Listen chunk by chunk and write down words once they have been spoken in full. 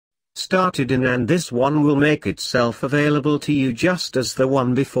started in, and this one will make itself available to you just as the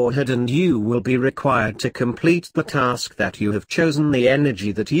one before had, and you will be required to complete the task that you have chosen, the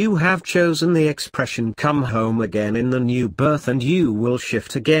energy that you have chosen, the expression come home again in the new birth, and you will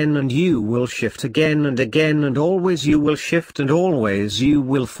shift again, and you will shift again and again, and always you will shift, and always you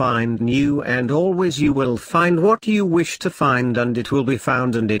will find new, and always you will find what you wish to find, and it will be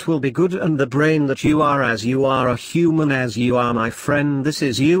found, and it will be good. And the brain that you are, as you are a human, as you are my friend, this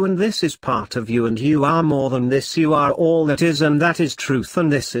is you, and this is part of you, and you are more than this, you are all that is, and that is truth,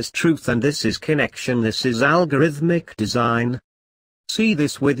 and this is truth, and this is connection, this is algorithmic design. See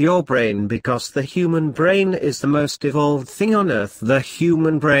this with your brain, because the human brain is the most evolved thing on earth. The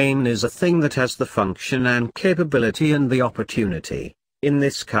human brain is a thing that has the function and capability and the opportunity. In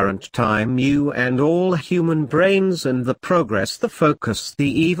this current time, you and all human brains, and the progress, the focus,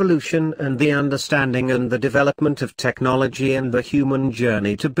 the evolution and the understanding and the development of technology, and the human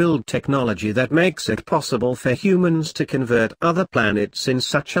journey to build technology that makes it possible for humans to convert other planets in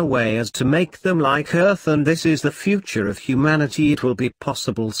such a way as to make them like Earth, and this is the future of humanity. It will be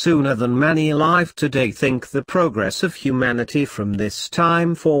possible sooner than many alive today think. The progress of humanity from this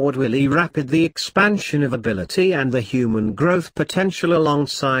time forward will be rapid. The expansion of ability and the human growth potential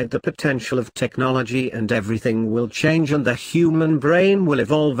alongside the potential of technology, and everything will change, and the human brain will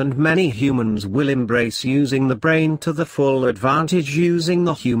evolve, and many humans will embrace using the brain to the full advantage, using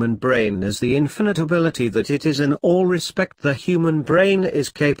the human brain as the infinite ability that it is. In all respect, the human brain is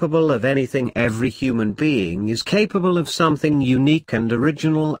capable of anything. Every human being is capable of something unique and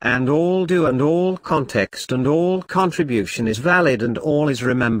original, and all do, and all context and all contribution is valid, and all is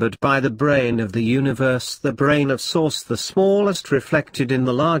remembered by the brain of the universe, the brain of source, the smallest reflected in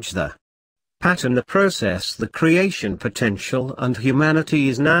the large, the pattern, the process, the creation potential. And humanity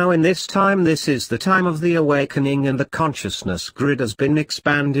is now in this time. This is the time of the awakening, and the consciousness grid has been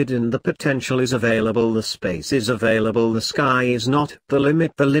expanded, and the potential is available, the space is available, the sky is not the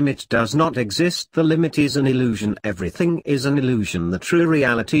limit does not exist, the limit is an illusion, everything is an illusion, the true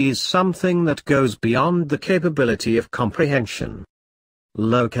reality is something that goes beyond the capability of comprehension.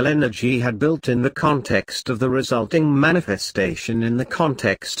 Local energy had built in the context of the resulting manifestation, in the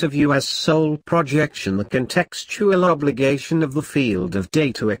context of you as soul projection, the contextual obligation of the field of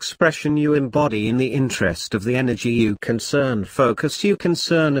data expression you embody in the interest of the energy you concern focus, you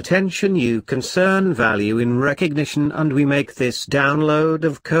concern attention, you concern value in recognition, and we make this download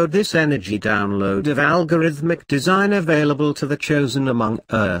of code, this energy download of algorithmic design available to the chosen among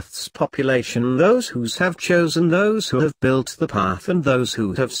Earth's population, those who have chosen, those who have built the path, and those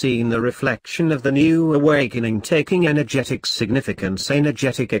who have seen the reflection of the new awakening taking energetic significance,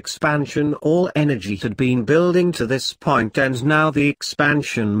 energetic expansion. All energy had been building to this point, and now the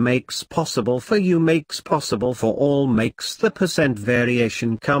expansion makes possible for you, makes possible for all, makes the percent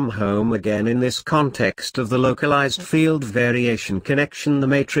variation come home again in this context of the localized field variation connection, the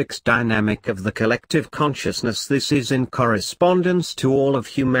matrix dynamic of the collective consciousness. This is in correspondence to all of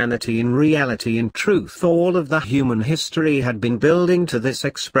humanity. In reality, in truth, all of the human history had been building to this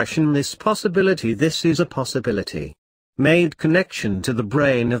expression, this possibility. This is a possibility made connection to the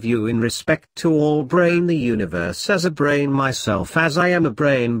brain of you in respect to all brain, the universe as a brain, myself as I am a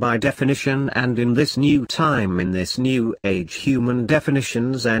brain by definition, and in this new time, in this new age, human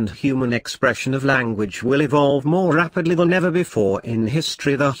definitions and human expression of language will evolve more rapidly than ever before in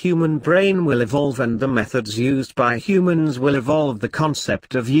history. The human brain will evolve, and the methods used by humans will evolve. The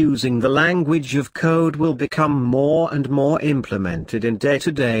concept of using the language of code will become more and more implemented in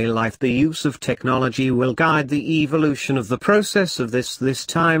day-to-day life. The use of technology will guide the evolution of the process of this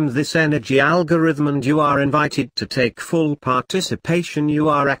time, this energy algorithm, and you are invited to take full participation. You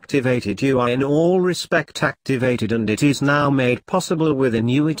are activated, you are in all respect activated, and it is now made possible within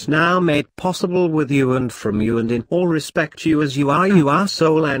you, it now made possible with you and from you, and in all respect you as you are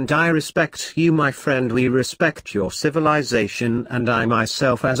soul, and I respect you, my friend. We respect your civilization, and I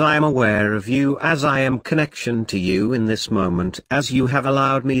myself, as I am aware of you, as I am connection to you in this moment, as you have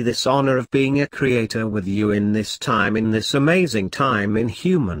allowed me this honor of being a creator with you in this time, in this amazing time in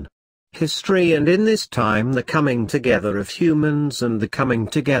human history, and in this time the coming together of humans and the coming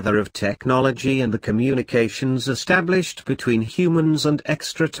together of technology and the communications established between humans and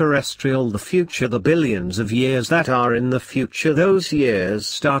extraterrestrial, the future, the billions of years that are in the future. Those years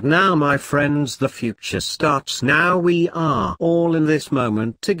start now, my friends. The future starts now. We are all in this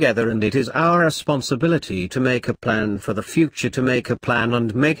moment together, and it is our responsibility to make a plan for the future, to make a plan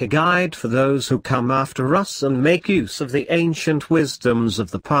and make a guide for those who come after us, and make use of the ancient wisdoms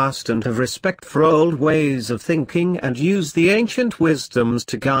of the past and and have respect for old ways of thinking and use the ancient wisdoms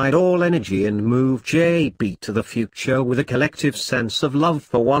to guide all energy and move JB to the future with a collective sense of love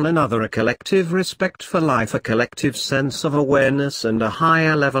for one another, a collective respect for life, a collective sense of awareness and a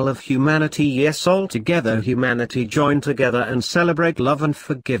higher level of humanity. Yes, all together humanity, join together and celebrate love and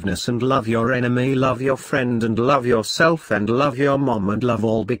forgiveness, and love your enemy, love your friend, and love yourself, and love your mom, and love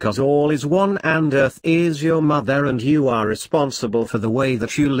all, because all is one and Earth is your mother and you are responsible for the way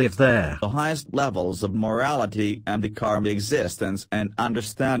that you live there. The highest levels of morality and the karmic existence, and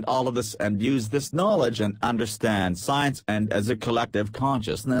understand all of this and use this knowledge and understand science, and as a collective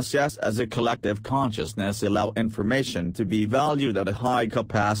consciousness, yes, as a collective consciousness, allow information to be valued at a high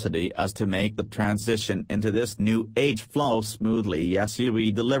capacity as to make the transition into this new age flow smoothly. Yes,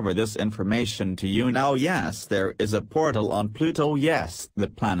 we deliver this information to you now. Yes, there is a portal on Pluto, yes, the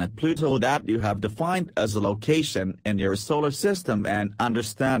planet Pluto that you have defined as a location in your solar system, and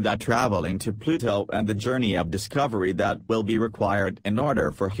understand that traveling to Pluto and the journey of discovery that will be required in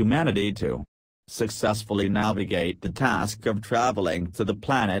order for humanity to successfully navigate the task of traveling to the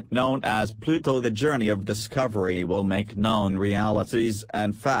planet known as Pluto. The journey of discovery will make known realities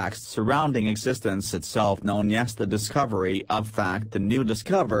and facts surrounding existence itself known. Yes, the discovery of fact, the new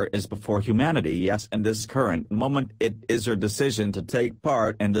discover is before humanity. Yes, in this current moment it is your decision to take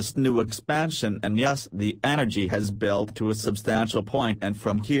part in this new expansion, and yes, the energy has built to a substantial point, and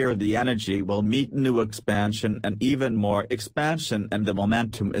from here the energy will meet new expansion and even more expansion, and the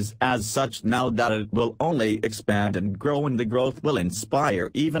momentum is as such now that it will only expand and grow, and the growth will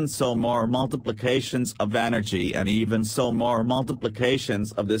inspire even so more multiplications of energy, and even so more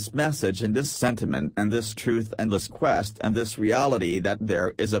multiplications of this message and this sentiment and this truth and this quest and this reality that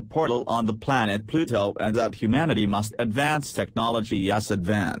there is a portal on the planet Pluto, and that humanity must advance technology, yes,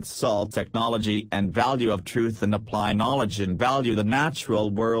 advance all technology and value of truth, and apply knowledge and value the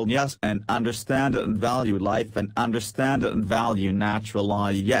natural world, yes, and understand and value life and understand and value natural law.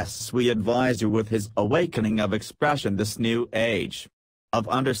 Yes, we advise you with his awakening of expression. This new age of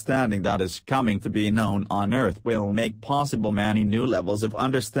understanding that is coming to be known on Earth will make possible many new levels of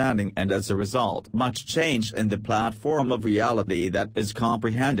understanding, and as a result much change in the platform of reality that is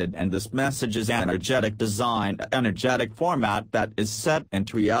comprehended, and this message is energetic design, energetic format that is set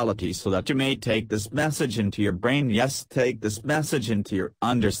into reality so that you may take this message into your brain. Yes, take this message into your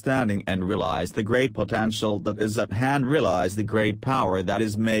understanding and realize the great potential that is at hand, realize the great power that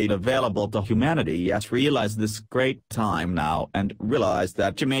is made available to humanity. Yes, realize this great time now and realize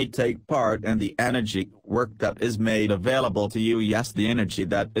that you may take part in the energy work that is made available to you. Yes, the energy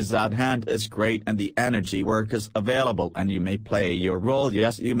that is at hand is great and the energy work is available, and you may play your role.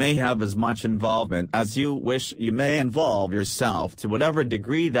 Yes, you may have as much involvement as you wish. You may involve yourself to whatever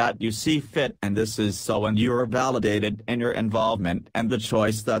degree that you see fit, and this is so, and you are validated in your involvement and the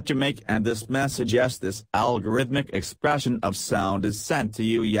choice that you make. And this message, yes, this algorithmic expression of sound is sent to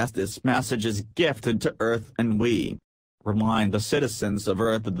you. Yes, this message is gifted to Earth, and we remind the citizens of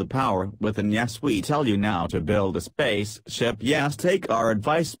Earth of the power within. Yes, we tell you now to build a spaceship. Yes, take our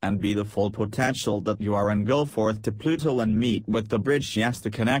advice and be the full potential that you are, and go forth to Pluto and meet with the bridge. Yes,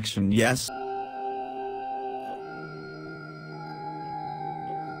 the connection. Yes.